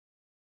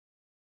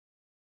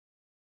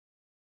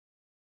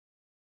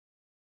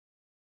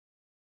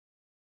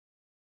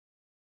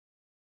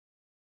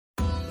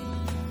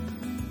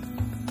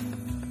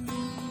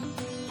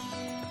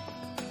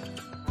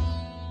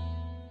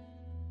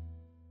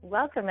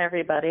welcome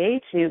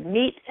everybody to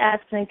Meet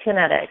Aston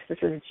Kinetics. This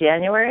is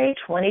January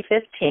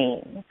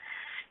 2015,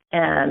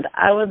 and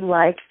I would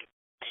like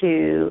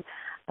to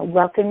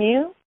welcome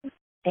you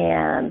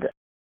and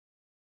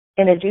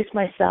introduce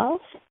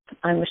myself.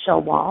 I'm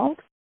Michelle Wald,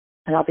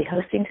 and I'll be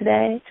hosting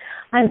today.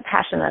 I'm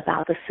passionate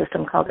about this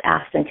system called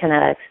Aston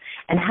Kinetics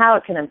and how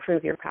it can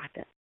improve your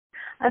practice.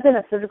 I've been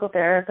a physical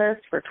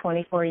therapist for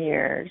 24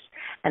 years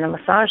and a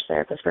massage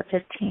therapist for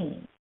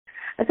 15.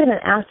 I've been an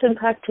Aston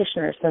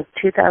practitioner since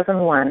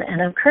 2001,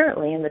 and I'm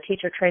currently in the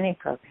teacher training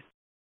program.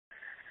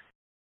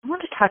 I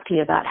want to talk to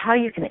you about how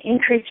you can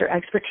increase your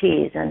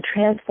expertise and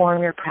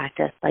transform your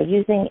practice by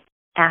using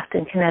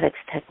Aston Kinetics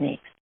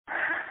techniques.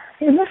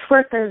 In this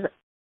work, there's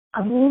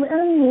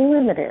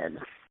unlimited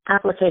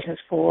applications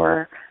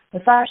for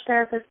massage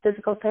therapists,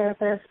 physical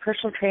therapists,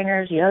 personal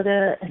trainers,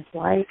 yoga, and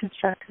Pilates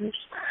instructors.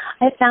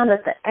 I found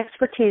that the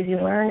expertise you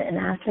learn in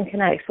Aston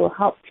Kinetics will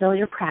help fill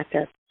your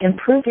practice,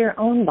 improve your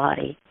own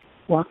body,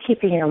 while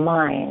keeping your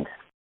mind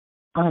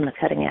on the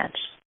cutting edge.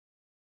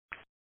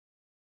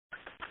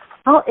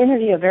 I'll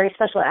interview a very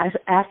special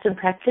Aston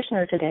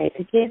practitioner today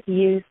to give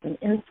you some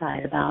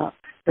insight about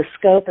the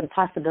scope and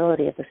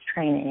possibility of this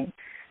training.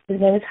 His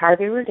name is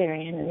Harvey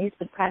Ruderian, and he's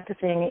been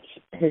practicing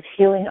his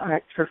healing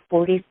arts for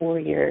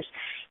 44 years.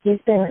 He's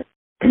been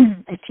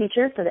a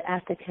teacher for the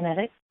Aston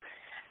Kinetics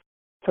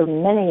for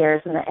many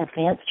years in the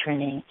advanced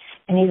training,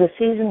 and he's a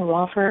seasoned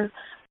Rolfer,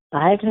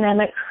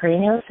 biodynamic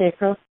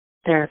craniosacral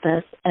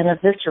therapist, and a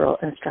visceral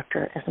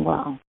instructor as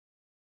well.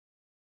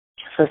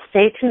 So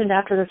stay tuned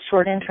after this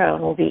short intro,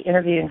 and we'll be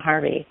interviewing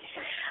Harvey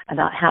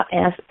about how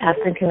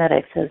Aston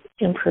Kinetics has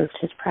improved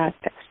his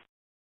practice.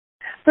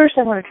 First,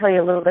 I want to tell you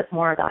a little bit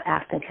more about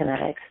Aston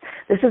Kinetics.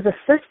 This is a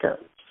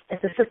system.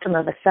 It's a system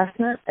of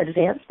assessment,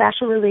 advanced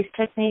fascial release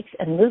techniques,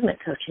 and movement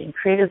coaching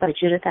created by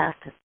Judith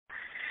Aston.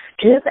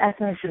 Judith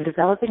Aston has been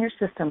developing her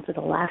system for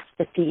the last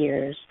 50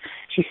 years.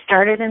 She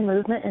started in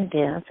movement and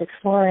dance,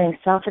 exploring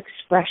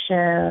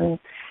self-expression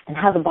and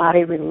how the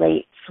body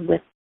relates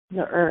with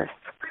the earth,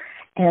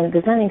 and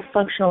designing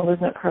functional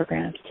movement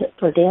programs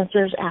for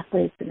dancers,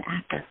 athletes, and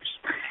actors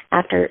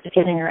after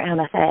getting her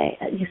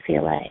MFA at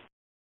UCLA.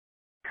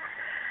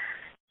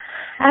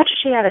 After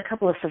she had a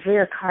couple of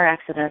severe car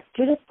accidents,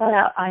 Judith sought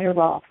out Ida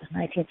Rolf in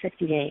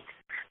 1968.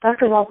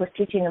 Dr. Rolf was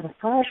teaching a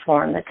massage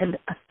form that could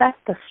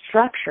affect the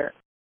structure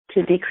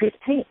to decrease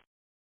pain.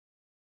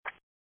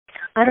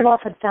 Ida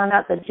Rolf had found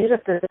out that Judith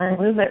designed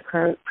movement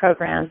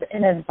programs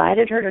and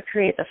invited her to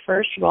create the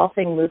first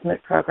Rolfing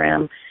movement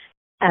program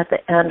at the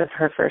end of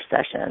her first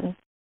session,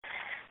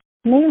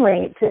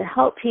 mainly to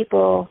help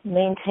people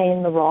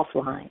maintain the Rolf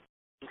line.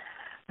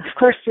 Of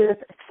course, Judith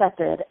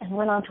accepted and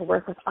went on to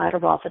work with Ida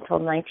Rolf until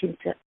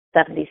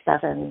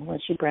 1977 when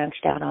she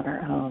branched out on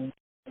her own.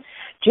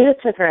 Judith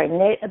took her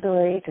innate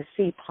ability to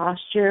see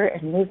posture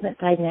and movement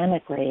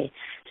dynamically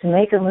to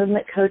make her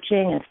movement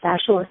coaching and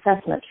fascial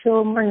assessment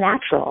feel more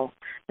natural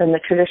than the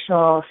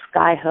traditional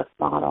skyhook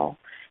model,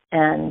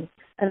 and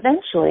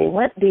eventually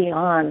went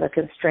beyond the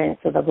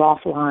constraints of the Rolf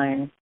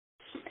line.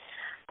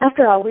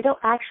 After all, we don't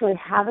actually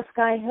have a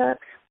skyhook,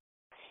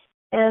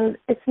 and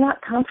it's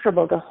not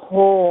comfortable to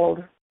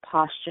hold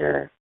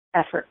posture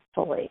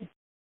effortfully.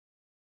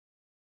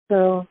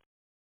 So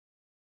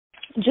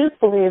Judith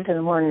believed in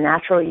a more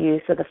natural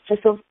use of the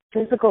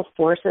physical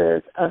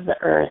forces of the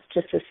earth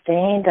to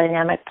sustain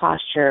dynamic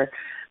posture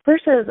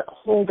versus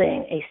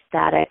holding a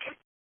static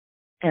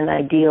and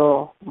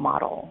ideal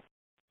model.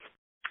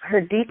 Her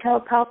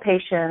detailed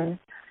palpation,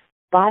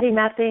 body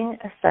mapping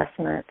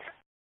assessment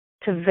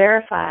to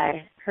verify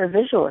her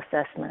visual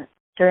assessment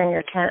during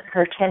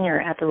her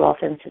tenure at the Rolf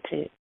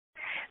Institute.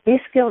 These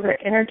skills are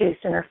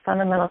introduced in her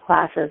fundamental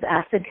classes,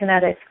 Aston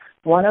Kinetics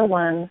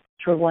 101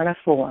 through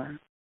 104.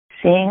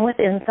 Seeing with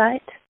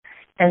insight,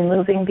 and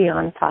moving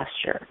beyond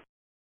posture.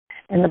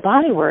 And the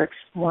Bodywork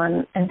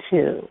 1 and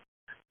 2,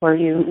 where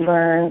you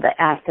learn the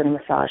Aston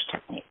massage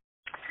technique.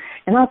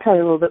 And I'll tell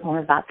you a little bit more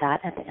about that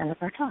at the end of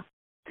our talk.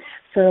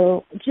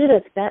 So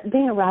Judith,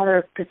 being a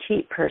rather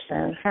petite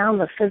person, found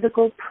the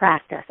physical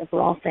practice of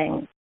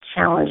Rolfing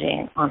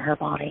challenging on her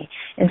body.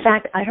 In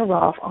fact, Ida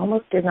Rolf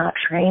almost did not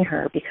train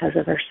her because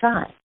of her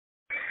size.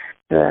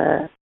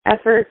 The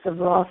efforts of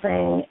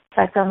Rolfing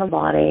effect on the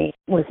body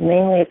was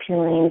mainly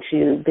appealing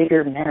to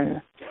bigger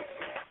men.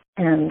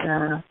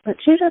 But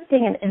Judith,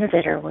 being an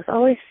innovator, was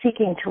always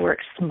seeking to work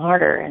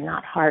smarter and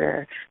not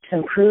harder to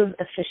improve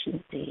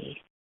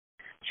efficiency.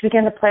 She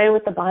began to play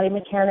with the body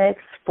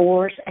mechanics,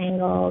 force,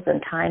 angles,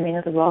 and timing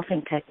of the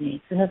Rolfing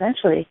techniques, and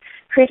eventually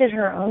created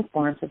her own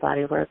forms of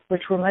bodywork,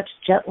 which were much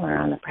gentler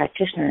on the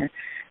practitioner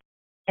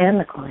and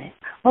the client,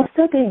 while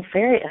still being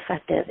very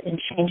effective in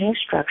changing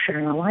structure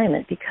and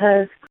alignment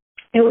because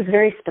it was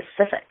very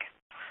specific.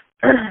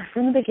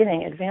 From the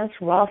beginning, advanced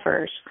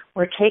Rolfers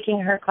were taking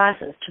her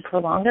classes to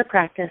prolong their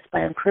practice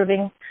by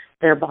improving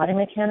their body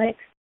mechanics,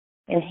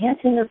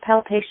 enhancing their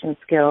palpation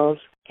skills,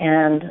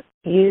 and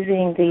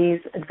using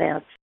these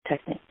advanced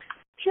techniques.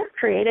 If you're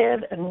creative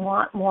and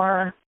want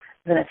more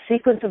than a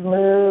sequence of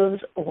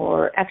moves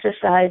or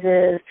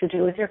exercises to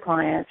do with your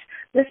clients,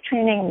 this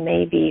training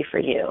may be for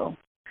you.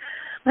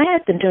 I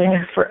have been doing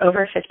this for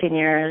over 15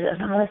 years,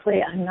 and honestly,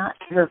 I'm not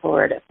ever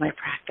bored of my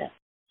practice.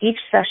 Each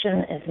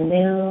session is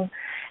new,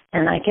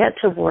 and I get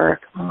to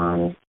work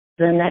on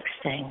the next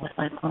thing with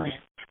my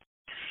clients.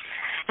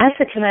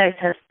 Aston Kinetics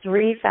has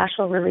 3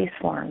 fascial release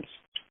forms.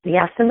 The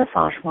Aston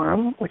massage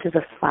form, which is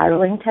a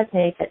spiraling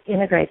technique that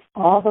integrates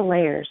all the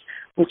layers,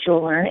 which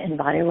you'll learn in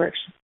Bodywork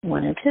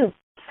 1 and 2.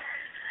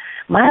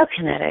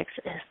 Myokinetics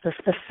is the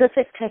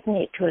specific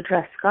technique to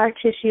address scar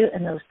tissue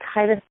and those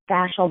tightest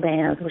fascial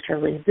bands which are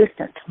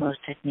resistant to most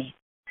techniques.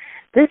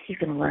 This you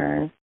can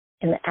learn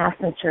in the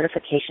Aston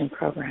certification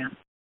program.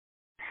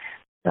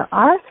 The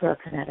Arthro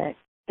Kinetics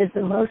is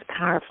the most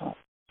powerful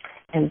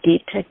and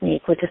deep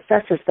technique which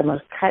assesses the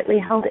most tightly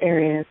held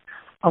areas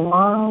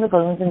along the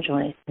bones and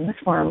joints. And this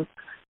form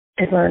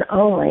is learned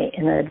only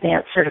in the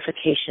Advanced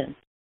Certification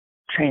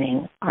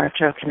training,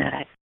 Arthro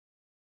Kinetics.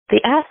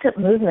 The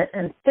Aston movement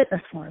and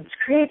fitness forms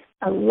create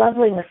a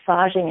lovely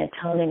massaging and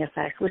toning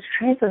effect which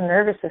trains the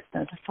nervous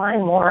system to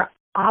find more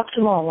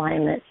optimal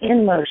alignment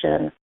in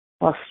motion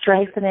while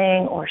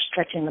strengthening or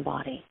stretching the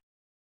body.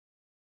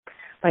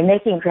 By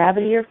making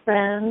gravity your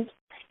friend,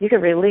 you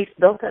can release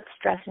built-up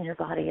stress in your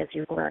body as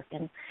you work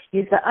and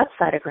use the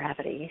upside of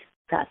gravity,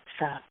 that's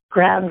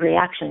ground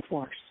reaction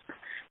force,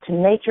 to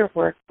make your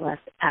work less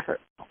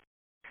effortful.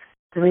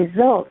 The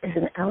result is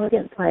an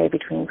elegant play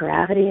between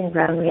gravity and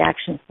ground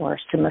reaction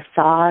force to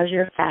massage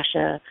your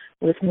fascia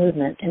with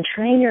movement and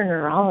train your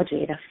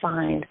neurology to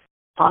find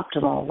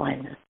optimal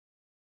alignment.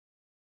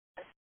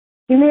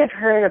 You may have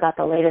heard about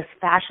the latest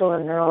fascial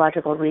and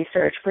neurological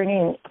research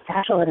bringing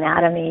fascial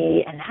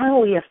anatomy and how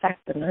we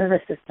affect the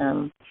nervous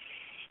system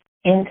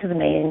into the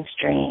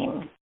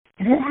mainstream.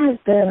 And it has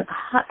been a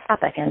hot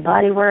topic in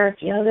bodywork,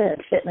 yoga,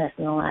 and fitness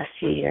in the last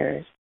few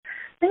years.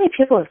 Many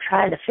people have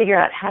tried to figure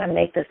out how to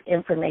make this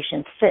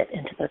information fit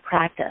into their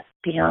practice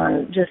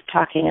beyond just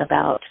talking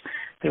about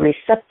the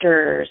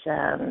receptors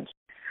and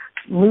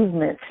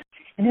movement.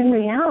 And in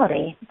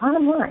reality,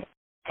 bottom line,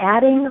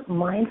 adding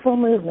mindful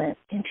movement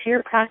into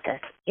your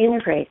practice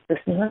integrates this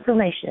new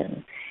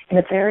information in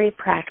a very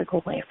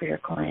practical way for your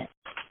clients.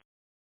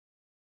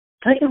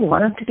 Don't you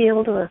want them to be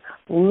able to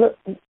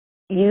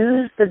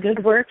use the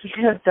good work you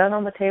have done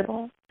on the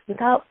table?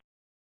 Without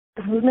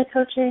the movement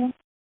coaching,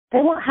 they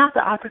won't have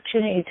the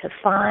opportunity to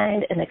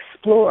find and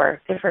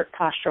explore different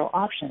postural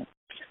options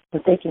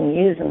that they can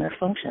use in their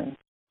function.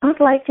 I'd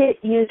like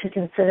you to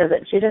consider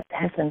that Judith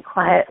has been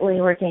quietly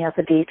working out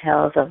the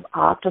details of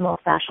optimal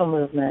fascial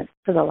movement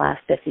for the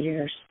last 50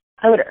 years.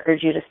 I would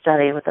urge you to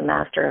study with the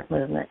master of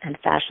movement and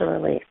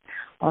fascial release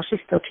while she's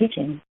still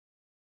teaching.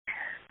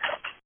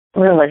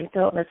 Really,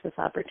 don't miss this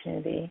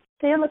opportunity.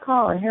 Stay on the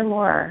call and hear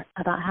more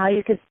about how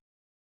you could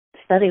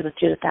study with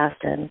Judith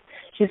Aston.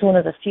 She's one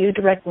of the few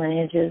direct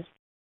lineages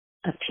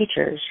of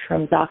teachers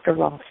from Dr.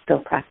 Rolf still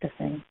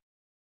practicing.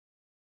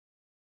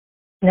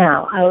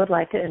 Now, I would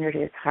like to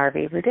introduce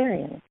Harvey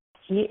Ruderian.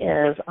 He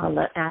is on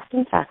the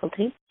Aston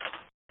Faculty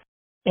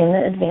in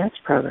the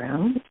Advanced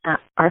Program at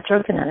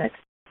Arthro Kinetics.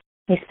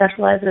 He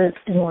specializes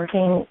in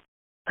working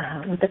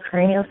with the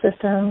cranial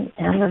system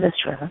and the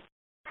viscera.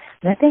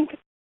 And I think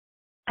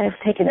I've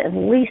taken at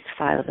least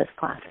 5 of his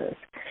classes.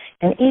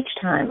 And each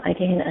time I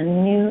gain a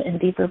new and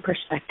deeper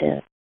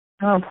perspective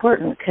how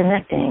important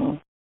connecting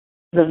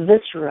the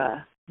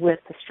viscera with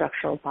the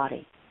structural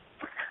body.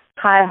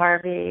 Hi,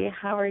 Harvey.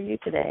 How are you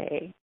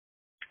today?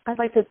 I'd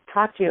like to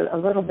talk to you a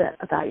little bit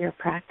about your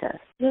practice.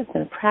 You've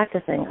been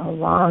practicing a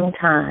long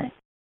time.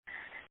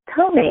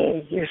 Tell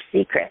me your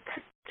secret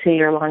to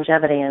your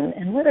longevity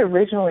and what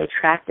originally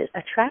attracted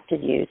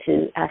you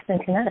to Aston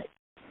Kinetics.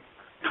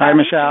 Hi,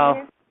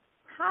 Michelle.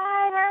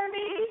 Hi,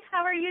 Harvey.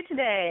 How are you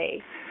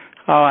today?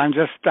 Oh, I'm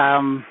just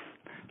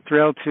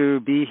thrilled to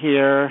be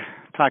here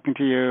talking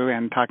to you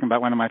and talking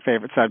about one of my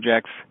favorite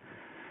subjects.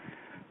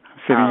 I'm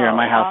sitting here in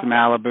my house in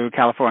Malibu,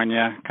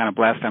 California, kind of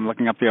blessed. I'm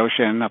looking up the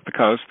ocean, up the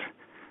coast,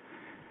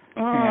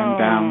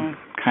 and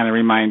kind of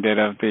reminded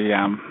of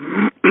the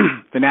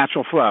the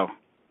natural flow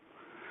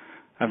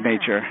of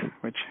nature,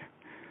 which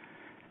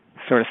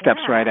sort of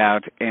steps right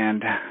out.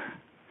 And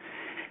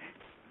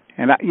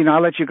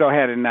I'll let you go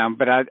ahead,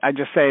 but I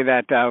just say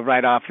that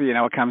right off,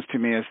 what comes to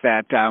me is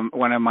that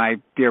one of my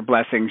dear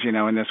blessings,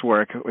 in this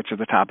work, which is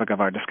the topic of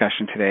our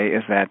discussion today,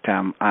 is that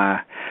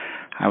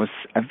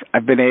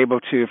I've been able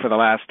to, for the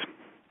last,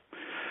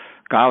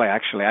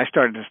 I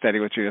started to study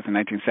with Judith in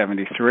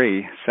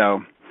 1973.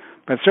 So,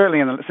 but certainly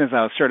since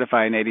I was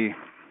certified in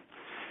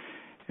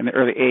the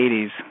early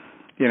 80s,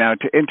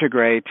 to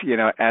integrate,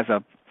 as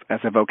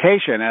a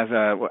vocation, as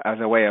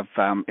a way of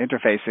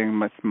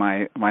interfacing with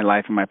my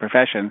life and my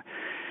profession,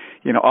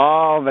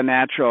 all the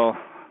natural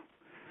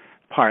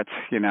parts,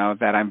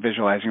 that I'm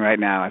visualizing right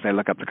now as I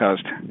look up the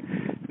coast,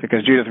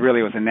 because Judith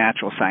really was a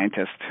natural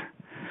scientist,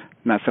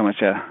 not so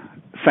much a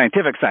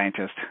scientific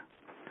scientist,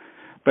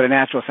 but a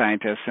natural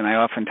scientist. And I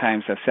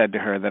oftentimes have said to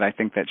her that I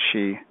think that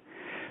she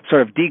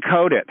sort of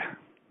decoded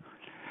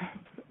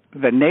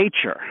the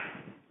nature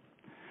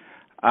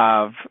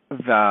of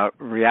the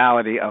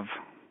reality of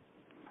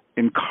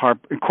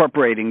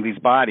incorporating these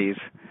bodies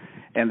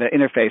and the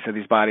interface of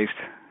these bodies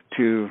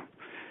to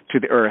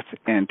the earth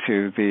and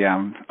to the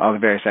all the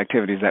various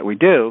activities that we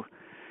do.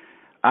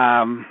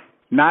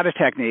 Not a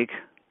technique,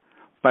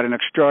 but an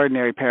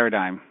extraordinary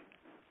paradigm.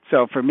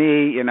 So for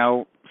me,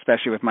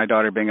 especially with my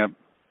daughter being a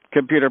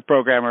computer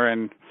programmer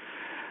and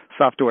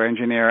software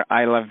engineer,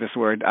 I love this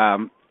word.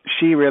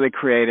 She really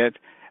created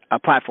a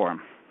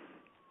platform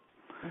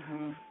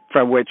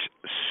from which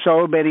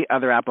so many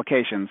other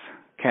applications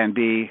can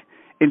be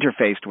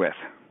interfaced with,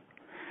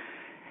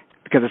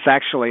 because it's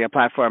actually a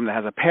platform that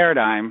has a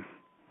paradigm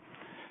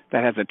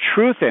that has a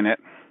truth in it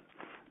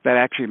that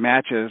actually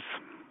matches,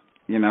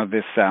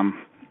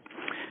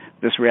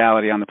 this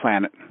reality on the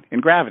planet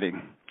in gravity.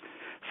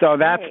 So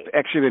that's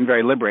actually been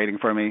very liberating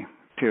for me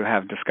to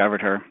have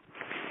discovered her.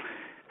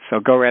 So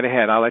go right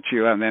ahead. I'll let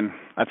you, and then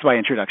that's my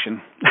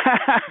introduction.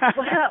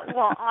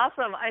 Well,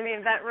 awesome. I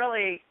mean, that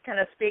really kind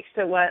of speaks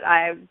to what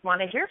I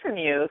want to hear from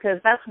you, because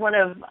that's one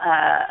of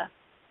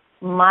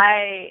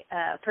my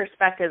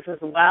perspectives as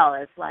well.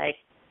 It's like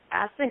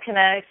Aston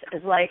Kinetics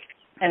is like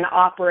an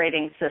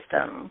operating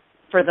system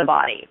for the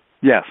body.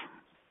 Yes.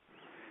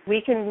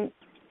 We can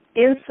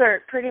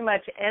insert pretty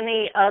much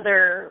any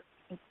other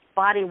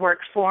Bodywork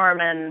form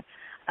and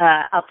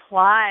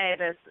apply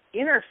this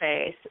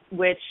interface,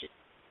 which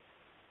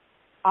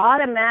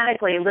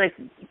automatically, like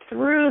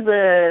through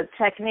the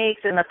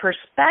techniques and the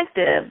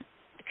perspective,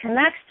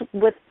 connects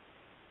with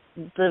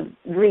the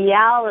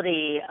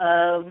reality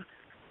of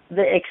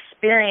the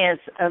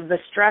experience of the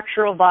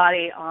structural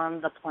body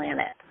on the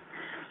planet.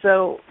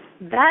 So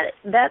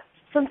that's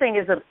something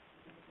is a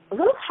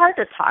little hard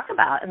to talk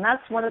about, and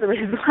that's one of the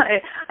reasons why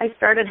I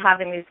started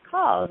having these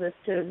calls, is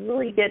to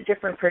really get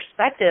different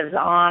perspectives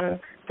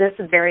on this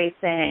very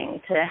thing,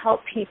 to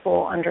help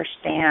people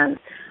understand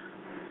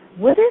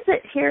what is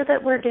it here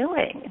that we're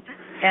doing.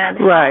 And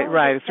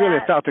right. It's really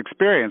a felt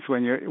experience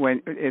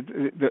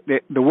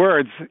the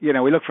words.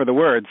 We look for the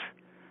words.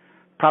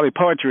 Probably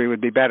poetry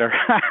would be better.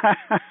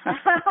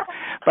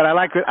 But I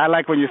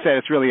like when you say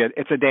it's really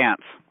it's a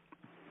dance.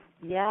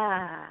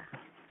 Yeah.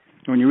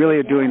 When you really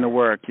are doing the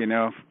work,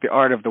 the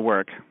art of the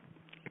work,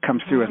 it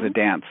comes through as a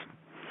dance,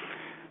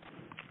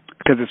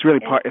 because it's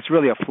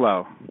really a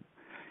flow.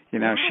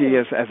 She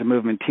is, as a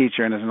movement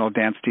teacher and as an old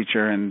dance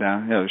teacher, and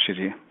she's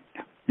a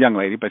young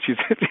lady, but she's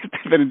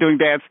been doing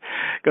dance,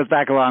 goes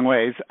back a long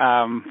ways.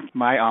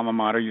 My alma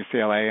mater,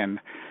 UCLA, and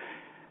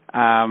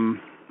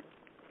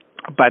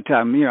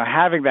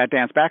having that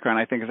dance background,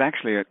 I think, is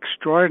actually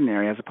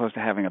extraordinary, as opposed to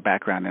having a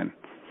background in,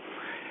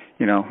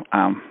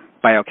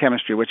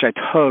 biochemistry, which I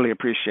totally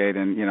appreciate.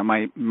 And,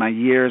 my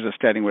years of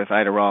studying with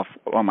Ida Rolf,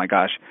 oh my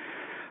gosh,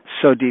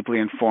 so deeply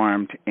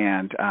informed,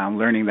 and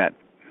learning that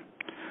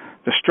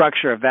the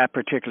structure of that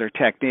particular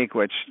technique,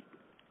 which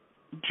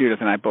Judith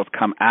and I both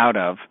come out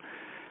of,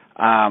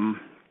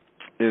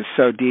 is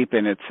so deep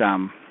in its,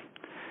 in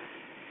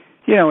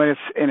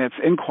its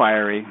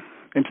inquiry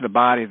into the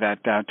body,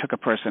 that took a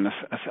person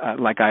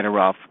like Ida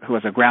Rolf, who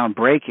was a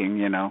groundbreaking,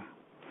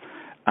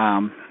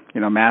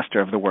 master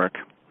of the work.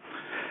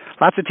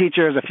 Lots of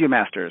teachers, a few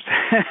masters.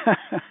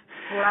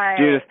 Right.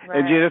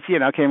 Judith,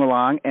 came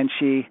along, and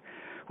she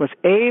was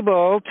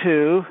able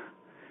to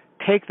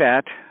take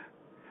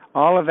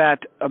all of that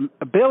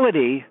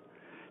ability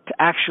to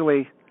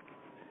actually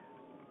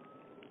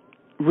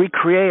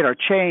recreate or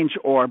change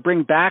or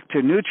bring back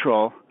to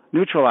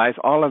neutralize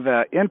all of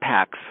the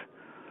impacts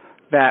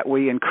that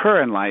we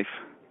incur in life.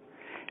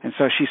 And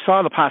so she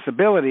saw the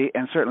possibility,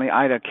 and certainly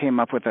Ida came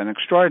up with an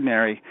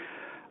extraordinary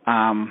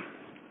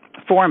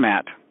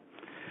format.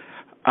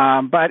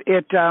 But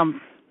it's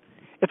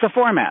a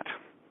format,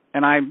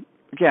 and I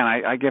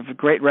give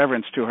great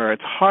reverence to her.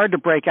 It's hard to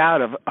break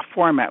out of a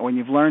format when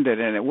you've learned it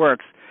and it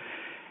works.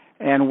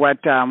 And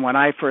when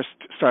I first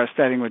started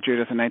studying with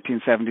Judith in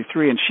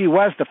 1973, and she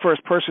was the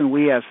first person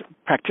we as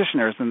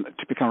practitioners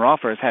to become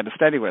Rolfers had to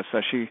study with. So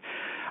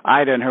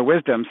Ida, in her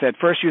wisdom, said,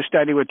 first you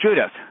study with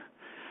Judith.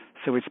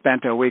 So we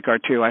spent a week or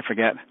two, I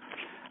forget,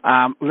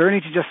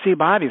 learning to just see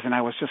bodies, and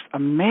I was just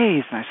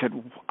amazed. And I said,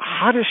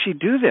 how does she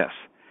do this?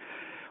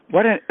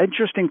 What an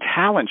interesting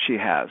talent she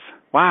has.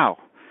 Wow.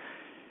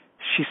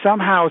 She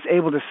somehow is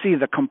able to see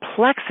the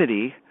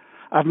complexity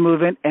of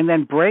movement and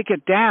then break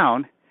it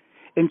down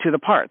into the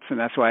parts. And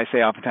that's why I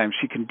say oftentimes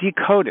she can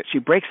decode it. She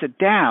breaks it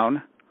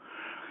down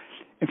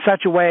in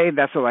such a way,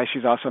 that's why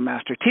she's also a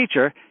master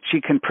teacher.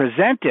 She can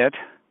present it,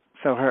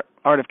 so her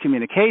art of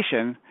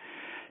communication.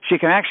 She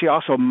can actually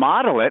also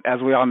model it,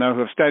 as we all know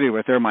who have studied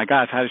with her. My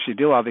gosh, how does she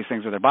do all these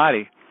things with her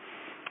body?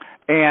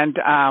 And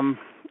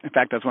in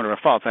fact, that's one of her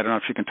faults. I don't know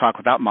if she can talk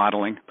without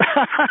modeling.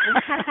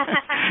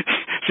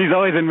 She's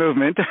always in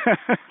movement.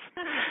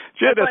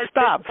 Judith,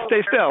 stop,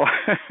 stay still.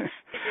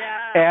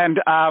 Yeah. And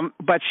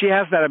but she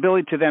has that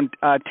ability to then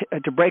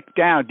to break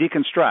down,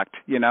 deconstruct,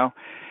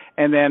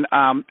 and then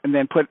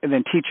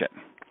teach it,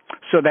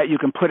 so that you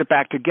can put it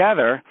back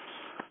together.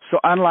 So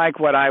unlike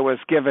what I was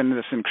given,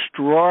 this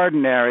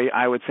extraordinary,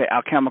 I would say,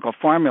 alchemical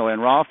formula in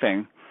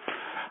Rolfing,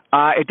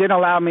 it didn't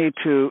allow me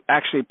to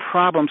actually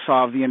problem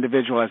solve the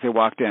individual as they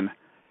walked in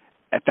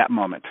at that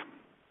moment,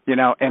 and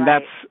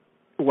right.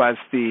 was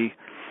the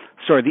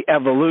sort of the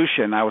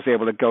evolution I was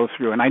able to go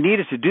through. And I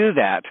needed to do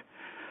that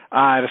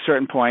at a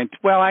certain point.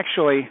 Well,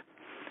 actually,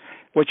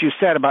 what you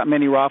said about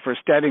Minnie Rolfer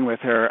studying with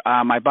her,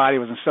 my body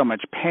was in so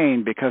much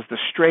pain because the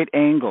straight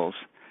angles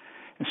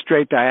and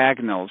straight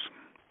diagonals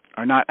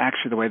are not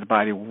actually the way the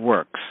body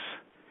works.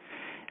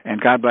 And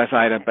God bless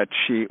Ida, but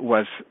she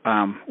was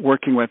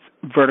working with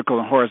vertical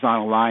and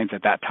horizontal lines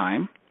at that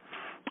time.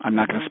 I'm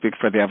not going to speak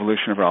for the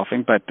evolution of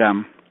Rolfing, but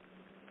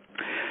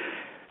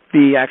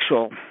the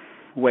actual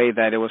way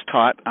that it was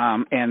taught,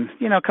 and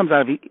comes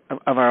out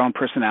of our own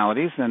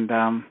personalities, and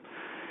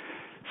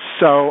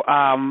so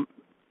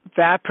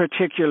that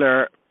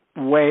particular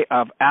way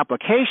of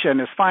application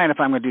is fine if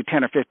I'm going to do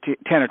 10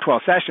 or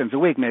 12 sessions a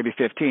week, maybe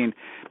 15,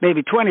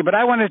 maybe 20, but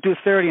I wanted to do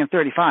 30 and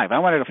 35. I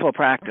wanted a full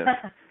practice.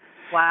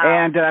 Wow.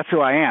 And that's who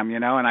I am,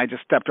 and I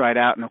just stepped right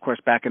out. And, of course,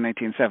 back in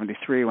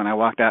 1973 when I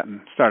walked out and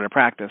started a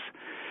practice,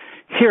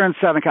 here in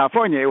Southern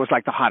California, it was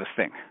like the hottest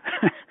thing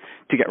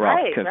to get Rolf.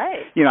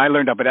 Right. I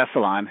learned up at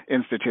Esalen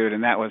Institute,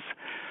 and that was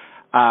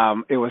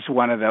it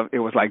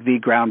was like the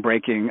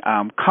groundbreaking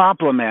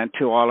complement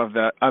to all of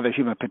the other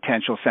human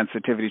potential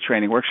sensitivity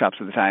training workshops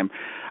at the time.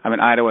 I mean,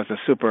 Ida was a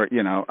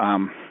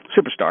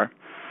superstar,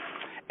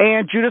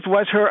 and Judith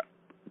was her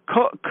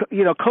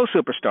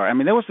co-superstar. I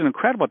mean, it was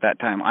incredible at that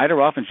time. Ida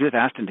Rolf and Judith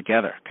Aston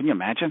together. Can you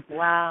imagine?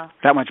 Wow.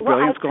 That much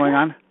brilliance going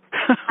on?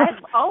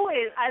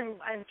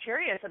 I'm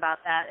curious about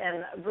that,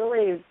 and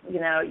really,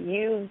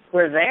 you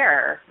were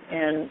there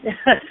and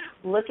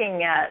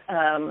looking at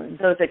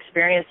those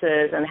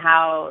experiences and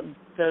how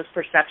those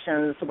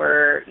perceptions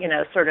were,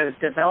 sort of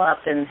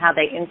developed and how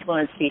they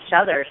influenced each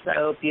other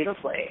so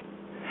beautifully.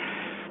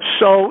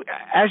 So,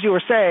 as you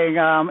were saying,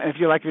 if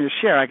you'd like me to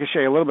share, I could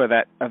share you a little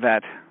bit of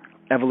that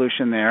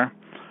evolution there,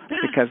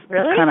 because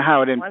really? It's kind of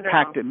how it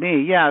impacted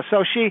me. Yeah,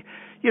 so she,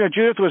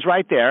 Judith was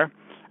right there,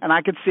 and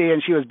I could see,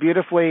 and she was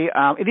beautifully,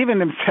 and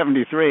even in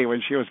 73,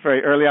 when she was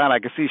very early on, I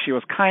could see she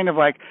was kind of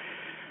like,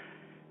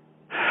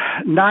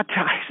 I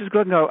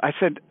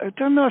said, I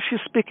don't know if she's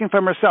speaking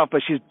from herself,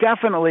 but she's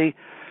definitely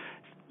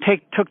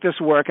took this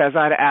work as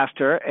I'd asked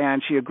her,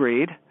 and she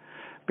agreed,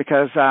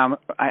 because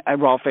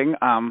Rolfing,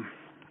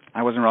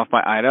 I wasn't Rolfed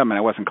by Ida. I mean,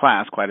 I was in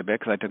class quite a bit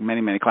because I took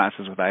many, many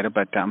classes with Ida,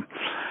 but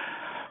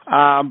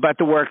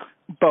the work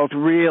both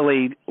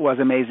really was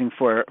amazing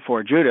for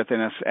Judith,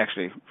 and it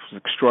was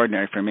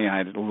extraordinary for me. I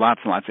had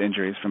lots and lots of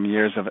injuries from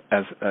years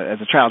as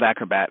a child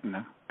acrobat and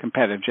a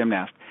competitive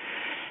gymnast,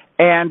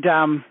 and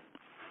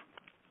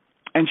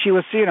she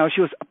was she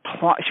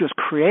was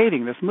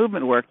creating this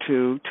movement work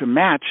to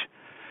match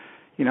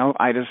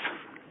Ida's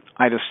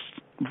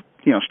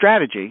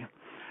strategy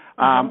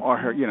or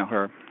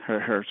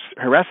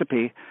her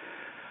recipe.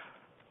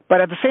 But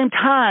at the same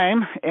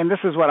time, and this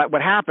is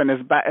what happened, is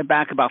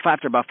after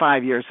about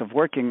 5 years of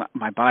working,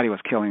 my body was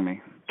killing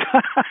me.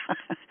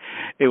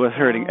 It was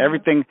hurting.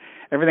 Everything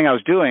I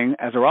was doing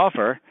as a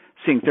Rolfer,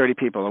 seeing 30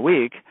 people a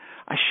week,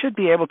 I should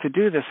be able to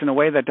do this in a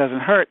way that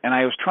doesn't hurt. And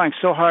I was trying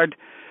so hard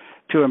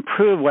to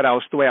improve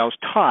the way I was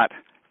taught,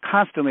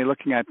 constantly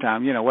looking at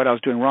what I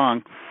was doing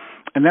wrong.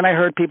 And then I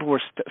heard people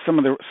were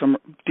some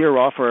dear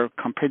Rolfer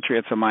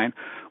compatriots of mine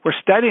were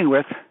studying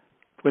with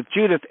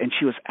Judith, and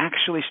she was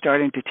actually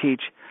starting to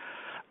teach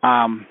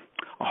a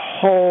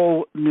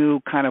whole new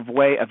kind of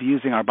way of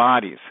using our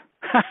bodies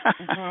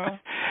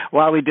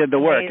while we did the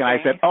work. Amazing. And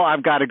I said,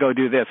 I've got to go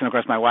do this. And, of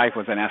course, my wife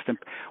was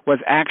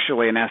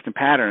actually an Aston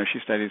patterner. She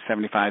studied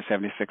 75,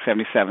 76,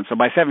 77. So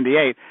by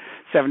 78,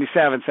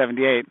 77,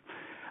 78,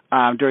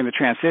 during the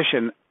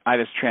transition,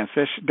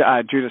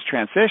 Judith's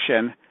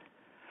transition,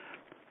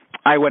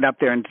 I went up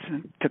there and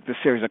took this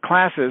series of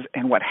classes.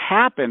 And what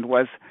happened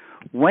was,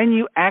 when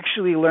you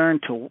actually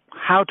learn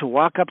how to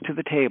walk up to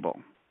the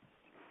table,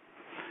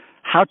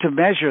 how to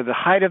measure the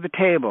height of the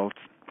table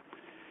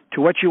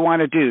to what you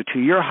want to do, to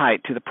your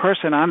height, to the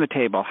person on the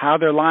table, how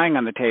they're lying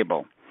on the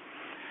table,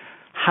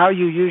 how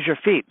you use your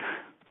feet,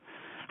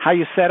 how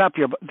you set up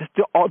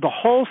the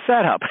whole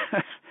setup.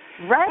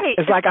 Right.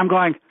 It's like I'm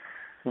going,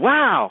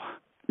 wow,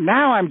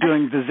 now I'm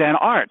doing the Zen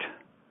art.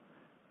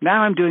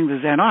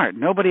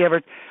 Nobody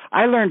ever,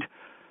 I learned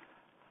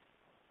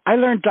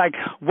like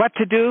what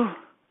to do,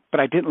 but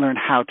I didn't learn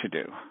how to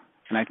do.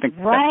 And I think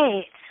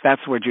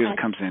that's where Judith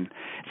comes in.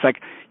 It's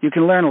like you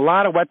can learn a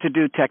lot of what to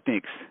do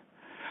techniques,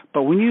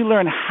 but when you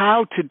learn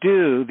how to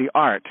do the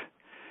art,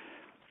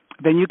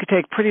 then you can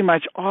take pretty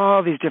much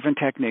all these different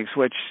techniques,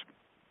 which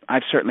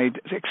I've certainly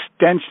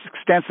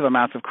extensive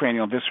amounts of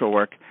cranial and visceral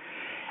work,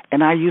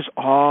 and I use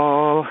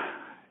all,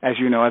 as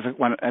you know,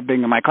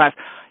 being in my class,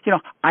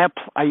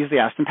 I use the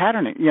Aston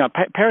patterning,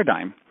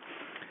 paradigm,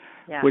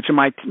 which are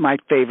my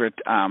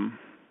favorite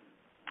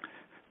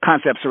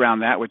concepts around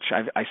that, which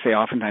I say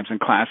oftentimes in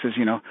classes,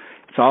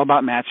 it's all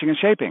about matching and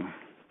shaping.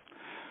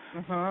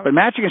 Mm-hmm. But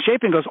matching and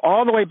shaping goes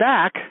all the way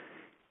back,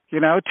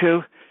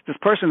 to this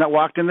person that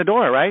walked in the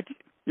door, right?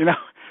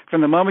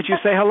 From the moment you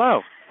say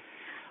hello,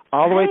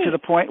 all the way to the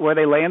point where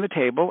they lay on the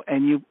table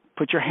and you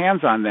put your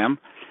hands on them.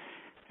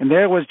 And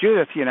there was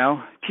Judith,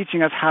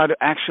 teaching us how to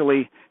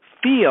actually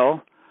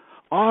feel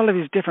all of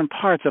these different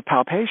parts of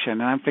palpation.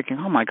 And I'm thinking,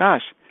 oh my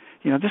gosh,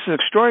 this is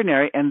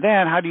extraordinary. And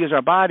then how to use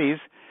our bodies,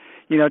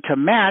 to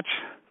match,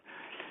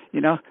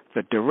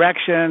 the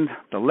direction,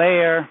 the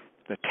layer,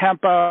 the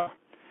tempo,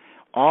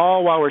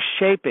 all while we're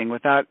shaping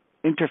without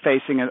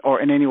interfacing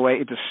or in any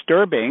way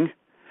disturbing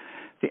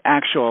the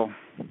actual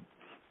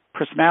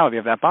personality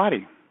of that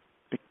body.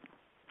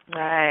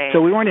 Right.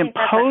 So we weren't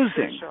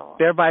imposing.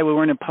 Thereby, we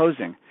weren't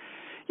imposing.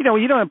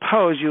 When you don't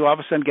impose, you all of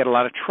a sudden get a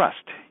lot of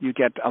trust. You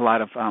get a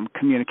lot of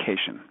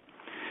communication.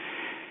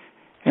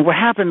 And what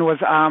happened was,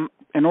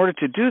 in order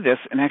to do this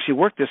and actually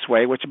work this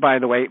way, which, by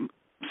the way,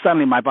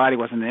 suddenly my body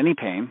wasn't in any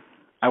pain.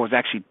 I was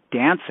actually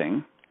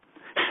dancing.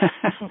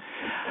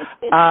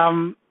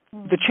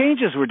 The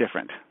changes were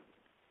different.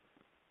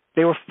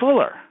 They were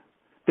fuller.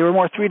 They were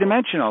more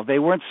three-dimensional. They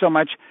weren't so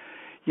much,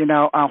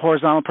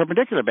 horizontal and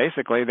perpendicular,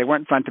 basically. They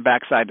weren't front to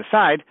back, side to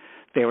side.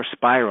 They were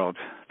spiraled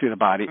through the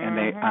body,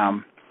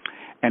 and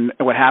and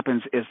what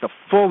happens is the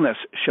fullness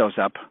shows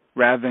up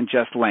rather than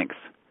just length,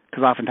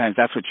 because oftentimes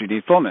that's what you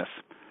need, fullness.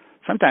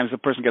 Sometimes the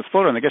person gets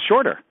fuller and they get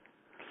shorter,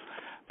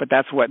 but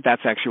that's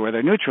actually where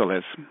their neutral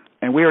is.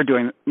 And we were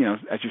doing,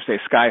 as you say,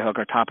 skyhook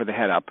or top of the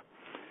head up.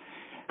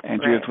 And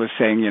right. Judith was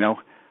saying,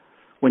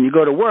 when you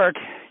go to work,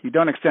 you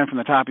don't extend from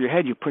the top of your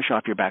head, you push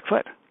off your back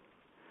foot.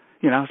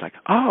 It's like,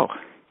 oh,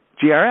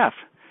 GRF.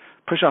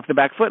 Push off the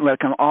back foot and let it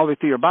come all the way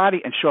through your body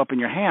and show up in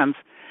your hands.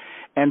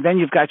 And then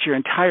you've got your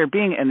entire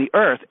being and the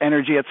earth,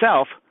 energy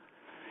itself,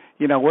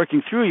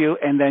 working through you,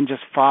 and then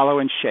just follow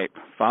and shape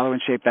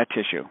that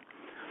tissue.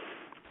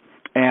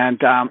 And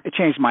it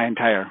changed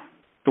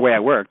the way I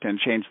worked and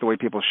changed the way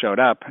people showed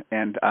up.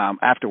 And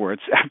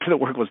afterwards, after the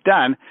work was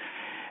done,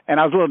 and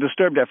I was a little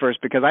disturbed at first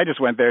because I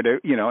just went there to,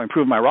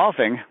 improve my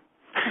Rolfing.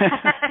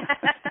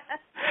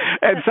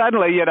 And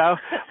suddenly,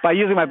 by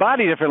using my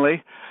body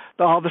differently,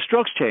 all the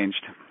strokes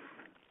changed.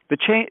 The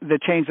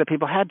change that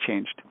people had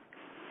changed.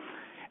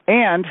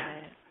 And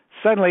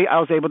suddenly I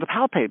was able to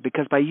palpate,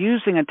 because by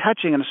using and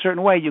touching in a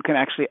certain way, you can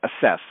actually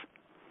assess.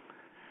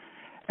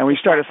 And when you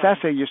start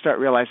assessing, you start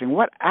realizing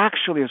what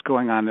actually is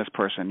going on in this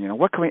person.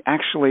 How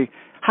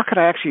could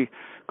I actually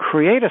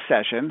create a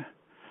session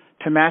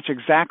to match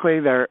exactly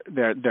their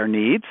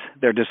needs,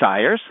 their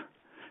desires,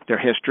 their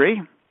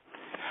history,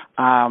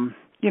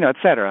 et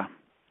cetera,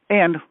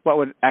 and what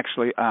would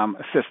actually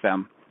assist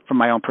them from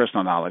my own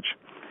personal knowledge.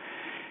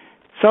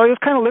 So it was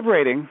kind of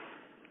liberating.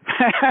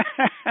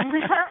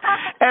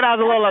 And I was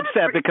a little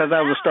upset because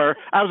I was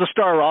a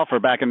star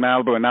rolfer back in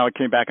Malibu, and now I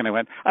came back and I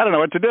went, I don't know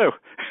what to do.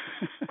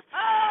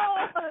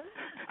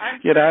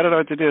 I don't know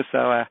what to do. So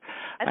I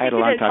had a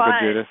long talk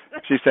with Judith.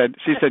 She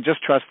said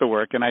just trust the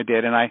work, and I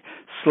did. And I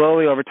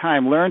slowly over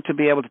time learned to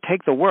be able to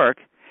take the work,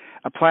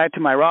 apply it to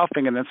my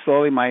Rolfing, and then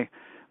slowly my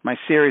 10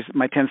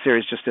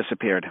 series just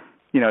disappeared.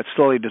 It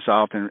slowly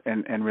dissolved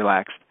and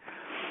relaxed.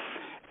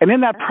 And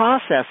in that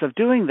process of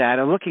doing that,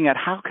 of looking at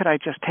how could I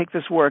just take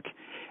this work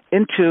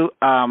into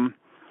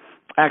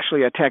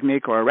actually a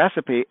technique or a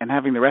recipe, and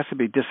having the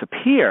recipe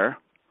disappear,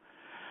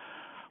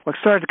 what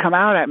started to come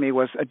out at me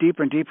was a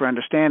deeper and deeper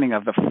understanding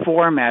of the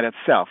format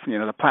itself,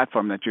 the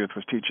platform that Judith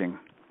was teaching.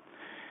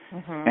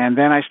 Mm-hmm. And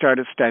then I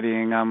started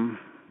studying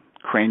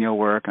cranial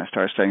work, and I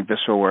started studying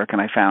visceral work,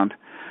 and I found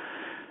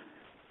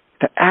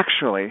that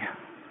actually,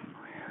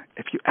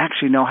 if you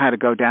actually know how to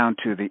go down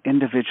to the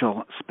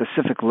individual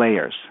specific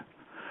layers,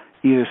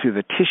 either through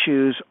the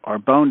tissues or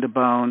bone to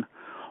bone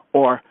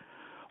or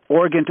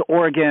organ to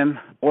organ,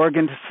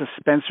 organ to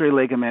suspensory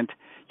ligament,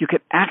 you can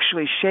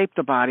actually shape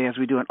the body as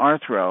we do in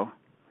arthro.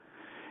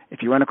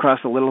 If you run across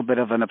a little bit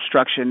of an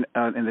obstruction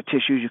in the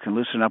tissues, you can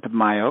loosen up with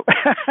myo.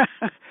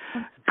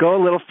 Go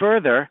a little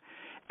further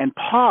and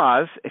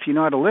pause, if you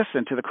know how to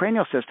listen, to the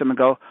cranial system and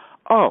go,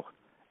 oh,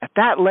 at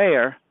that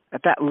layer,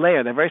 that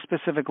very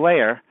specific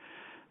layer,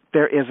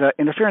 there is an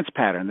interference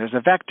pattern. There's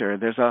a vector.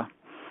 There's a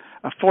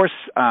force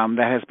that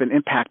has been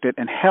impacted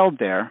and held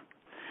there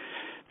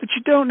that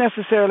you don't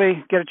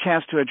necessarily get a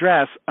chance to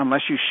address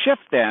unless you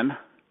shift then,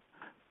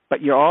 but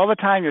all the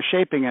time you're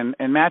shaping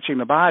and matching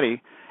the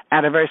body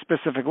at a very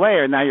specific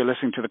layer. Now you're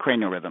listening to the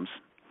cranial rhythms.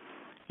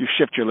 You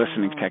shift your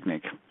listening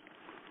technique.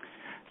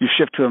 You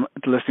shift to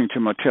listening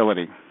to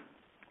motility.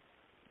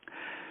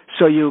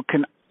 So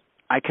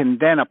I can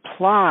then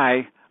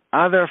apply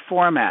other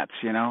formats,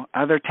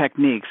 other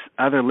techniques,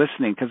 other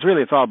listening, because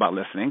really it's all about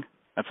listening.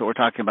 That's what we're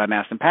talking about in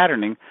Aston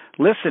patterning,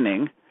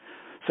 listening.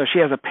 So she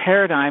has a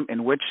paradigm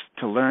in which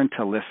to learn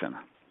to listen.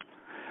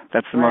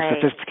 That's the most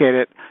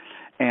sophisticated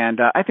and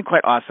I think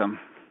quite awesome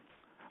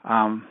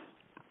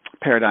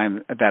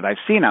paradigm that I've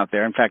seen out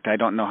there. In fact, I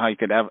don't know how you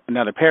could have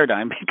another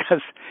paradigm,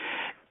 because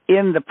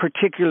in the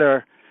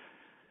particular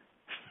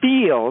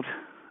field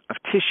of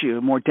tissue,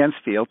 more dense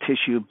field,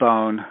 tissue,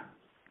 bone,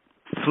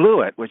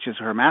 fluid, which is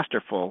her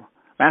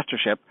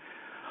mastership,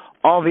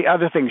 all the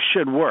other things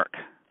should work.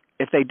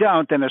 If they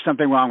don't, then there's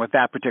something wrong with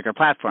that particular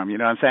platform. You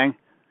know what I'm saying?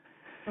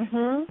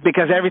 Mm-hmm.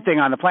 Because everything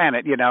on the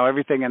planet,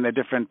 everything in the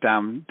different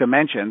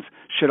dimensions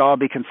should all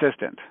be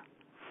consistent.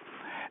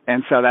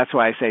 And so that's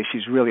why I say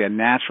she's really a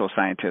natural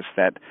scientist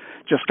that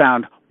just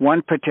found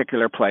one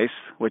particular place,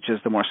 which is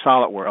the more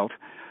solid world,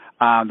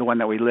 the one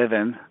that we live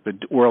in, the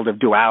world of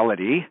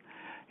duality,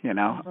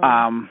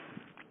 and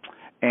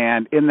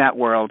in that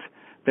world,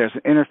 there's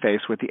an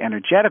interface with the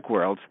energetic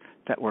world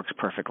that works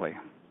perfectly.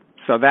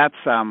 So that's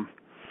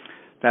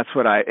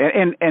what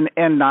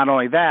and not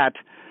only that,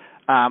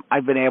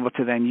 I've been able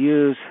to then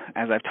use,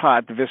 as I've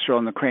taught, the visceral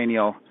and the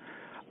cranial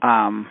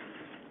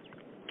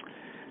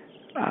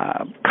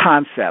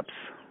concepts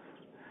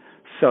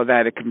so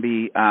that it can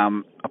be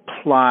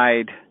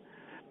applied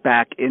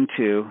back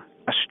into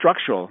a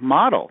structural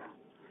model.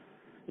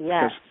 Yes.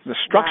 Because the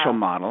structural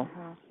model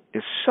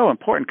is so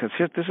important, because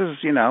this is,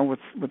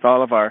 with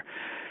all of our,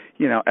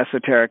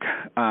 esoteric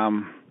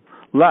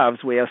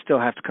loves, we still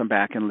have to come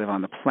back and live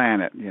on the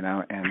planet, and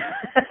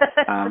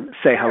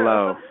say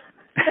hello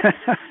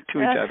to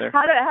each other.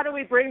 How do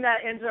we bring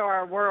that into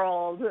our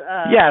world?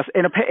 Yes,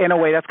 in a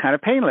way that's kind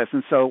of painless.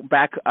 And so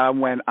back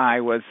when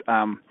I was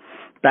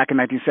back in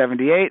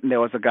 1978, and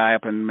there was a guy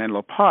up in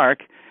Menlo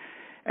Park,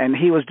 and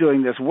he was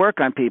doing this work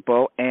on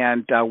people,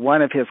 and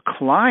one of his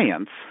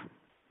clients,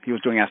 he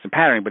was doing Aston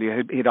patterning, but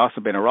he'd also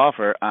been a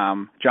Rolfer.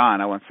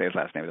 John, I won't say his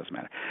last name, it doesn't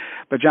matter.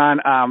 But John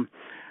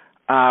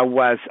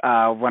was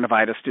one of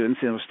Ida's students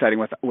and was studying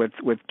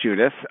with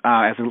Judith,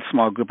 as a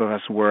small group of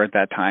us were at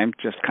that time,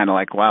 just kind of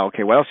like, wow,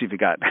 okay, what else have you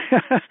got?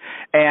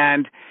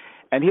 and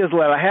he was a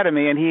little ahead of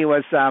me, and he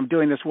was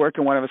doing this work,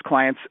 and one of his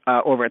clients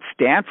over at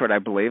Stanford, I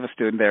believe, a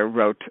student there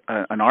wrote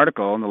an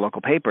article in the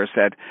local paper,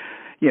 said,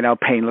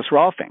 painless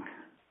Rolfing,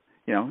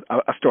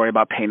 a story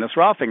about painless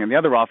Rolfing. And the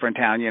other Rolfer in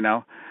town,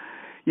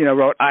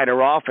 wrote Ida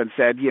Rolf and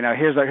said,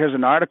 here's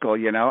an article,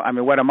 I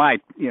mean, what am I,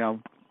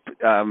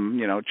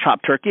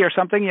 chopped turkey or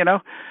something,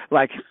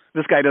 like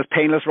this guy does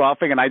painless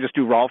Rolfing and I just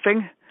do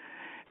Rolfing.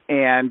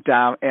 And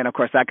of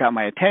course that got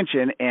my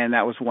attention. And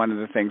that was one of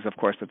the things, of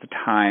course, at the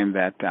time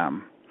that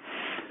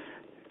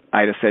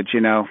Ida said,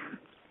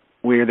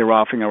 we're either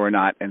Rolfing or we're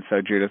not. And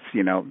so Judith,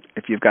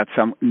 if you've got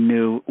some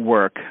new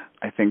work,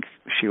 I think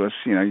she was,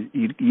 you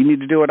need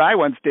to do what I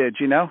once did,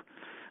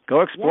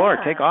 go explore,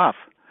 take off.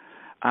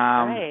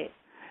 Right.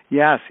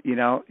 Yes, you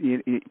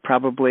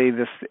probably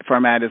this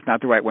format is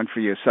not the right one for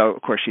you. So,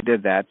 of course, she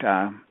did that,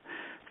 I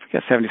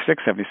guess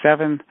 76,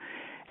 77.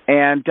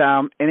 And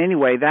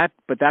anyway, that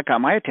got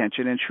my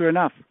attention. And sure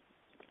enough,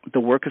 the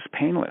work is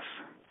painless.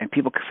 And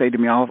people say to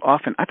me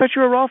often, I thought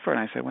you were a Rolfer. And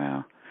I say,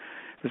 well,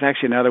 there's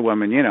actually another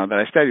woman, that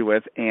I studied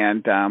with.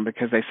 And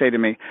because they say to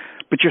me,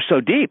 but you're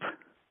so deep.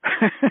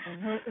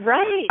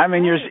 Right. I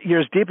mean, you're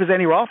as deep as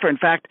any Rolfer. In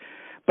fact,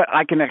 but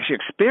I can actually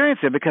experience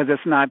it because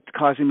it's not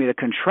causing me to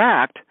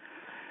contract.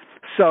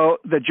 So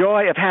the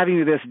joy of having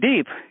you this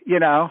deep,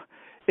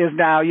 is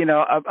now,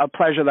 a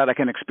pleasure that I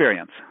can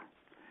experience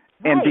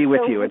and be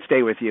with you and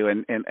stay with you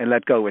and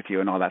let go with you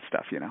and all that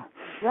stuff,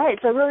 Right.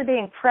 So really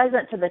being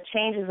present to the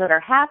changes that are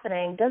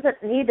happening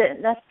doesn't need to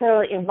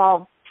necessarily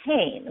involve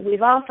pain.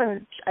 We've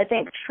often, I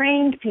think,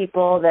 trained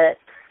people that,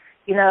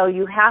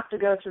 you have to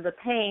go through the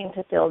pain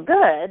to feel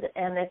good.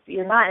 And if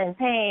you're not in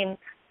pain,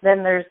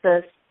 then there's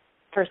this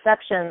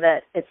perception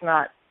that it's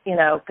not,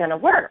 going to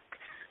work.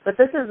 But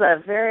this is a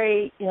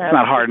very, it's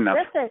not hard enough.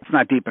 It's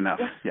not deep enough.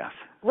 Yes.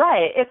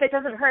 Right. If it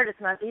doesn't hurt,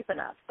 it's not deep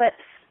enough. But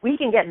we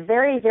can get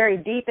very, very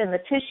deep in the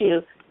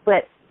tissue,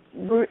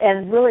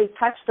 and really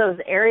touch those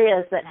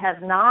areas that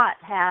have not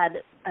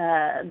had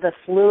the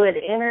fluid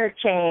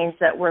interchange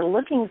that we're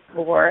looking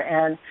for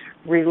and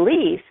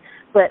release.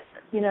 But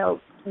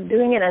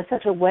doing it in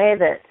such a way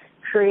that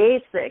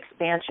creates the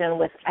expansion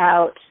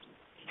without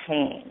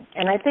pain.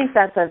 And I think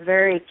that's a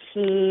very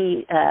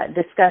key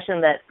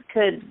discussion that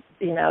could,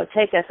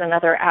 take us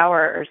another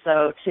hour or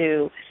so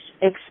to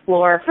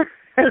explore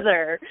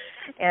further.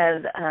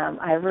 And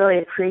I really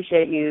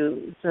appreciate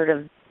you sort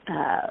of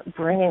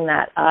bringing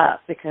that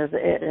up because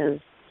it is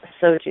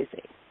so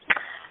juicy.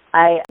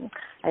 I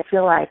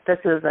feel like this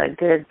is a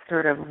good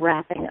sort of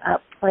wrapping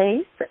up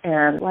place.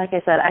 And like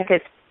I said, I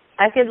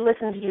could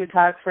listen to you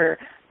talk for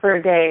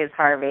days,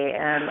 Harvey,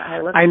 and I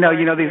look. I know,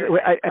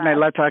 and I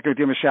love talking with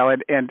you, Michelle,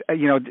 and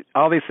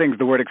all these things,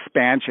 the word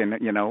expansion,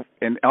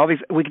 and all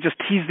these, we could just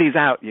tease these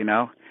out,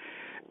 and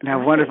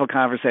have wonderful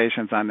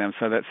conversations on them.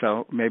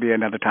 So maybe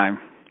another time.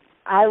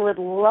 I would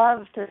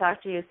love to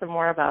talk to you some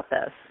more about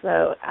this.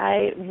 So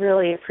I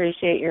really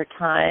appreciate your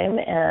time,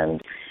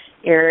 and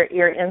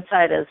your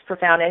insight is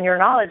profound, and your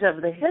knowledge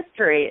of the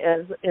history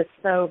is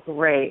so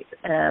great.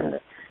 And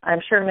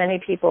I'm sure many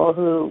people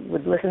who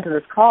would listen to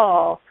this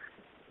call,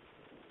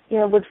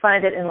 would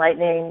find it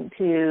enlightening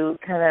to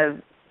kind of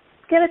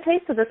get a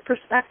taste of this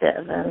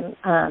perspective.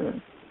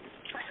 And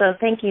so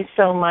thank you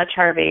so much,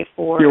 Harvey,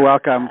 for You're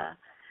welcome.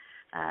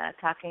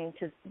 Talking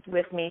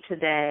with me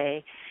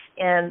today.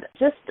 And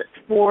just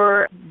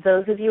for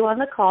those of you on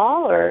the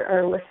call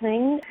or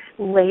listening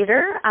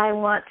later, I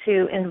want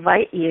to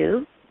invite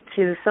you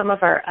to some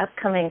of our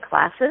upcoming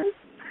classes.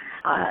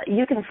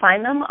 You can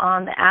find them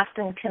on the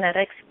Aston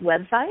Kinetics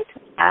website,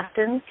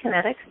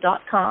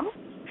 astonkinetics.com.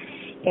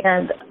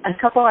 And a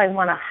couple I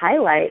want to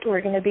highlight,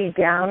 we're going to be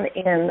down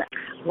in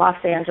Los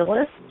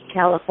Angeles,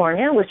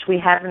 California, which we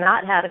have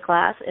not had a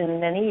class in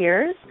many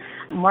years.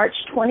 March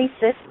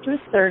 25th through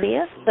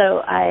 30th,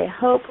 so I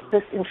hope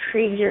this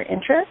intrigues your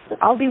interest.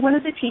 I'll be one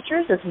of the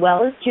teachers as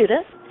well as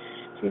Judith.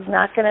 She's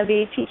not going to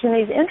be teaching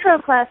these intro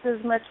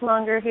classes much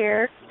longer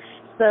here,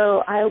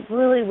 so I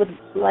really would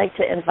like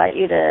to invite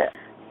you to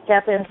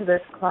step into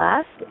this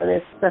class.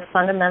 It's the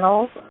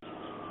fundamentals,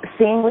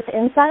 seeing with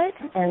insight,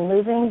 and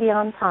moving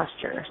beyond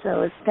posture.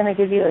 So it's going to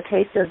give you a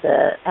taste of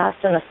the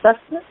Aston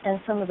assessment and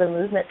some of the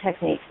movement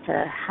techniques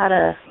to how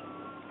to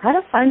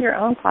find your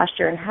own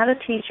posture and how to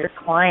teach your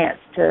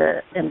clients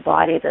to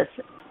embody this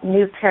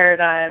new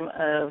paradigm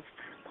of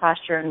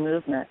posture and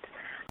movement.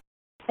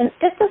 And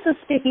if this is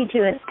speaking to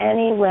you in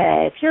any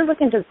way, if you're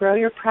looking to grow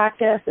your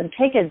practice and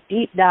take a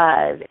deep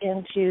dive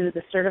into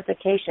the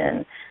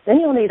certification, then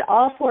you'll need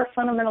all 4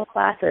 fundamental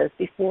classes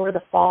before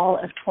the fall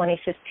of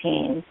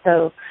 2015.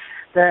 So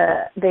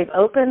they've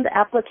opened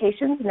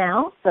applications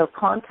now, so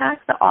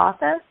contact the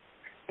office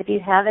if you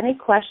have any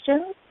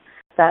questions.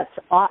 That's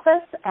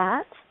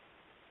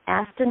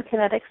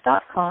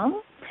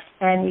office@astonkinetics.com,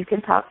 and you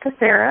can talk to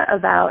Sarah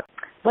about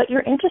what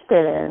you're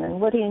interested in and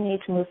what do you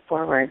need to move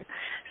forward.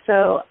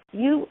 So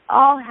you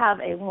all have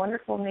a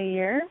wonderful new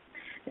year.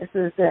 This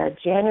is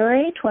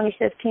January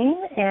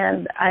 2015,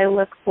 and I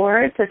look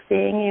forward to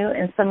seeing you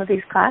in some of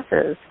these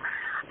classes.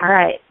 All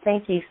right.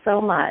 Thank you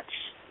so much.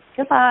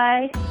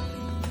 Goodbye.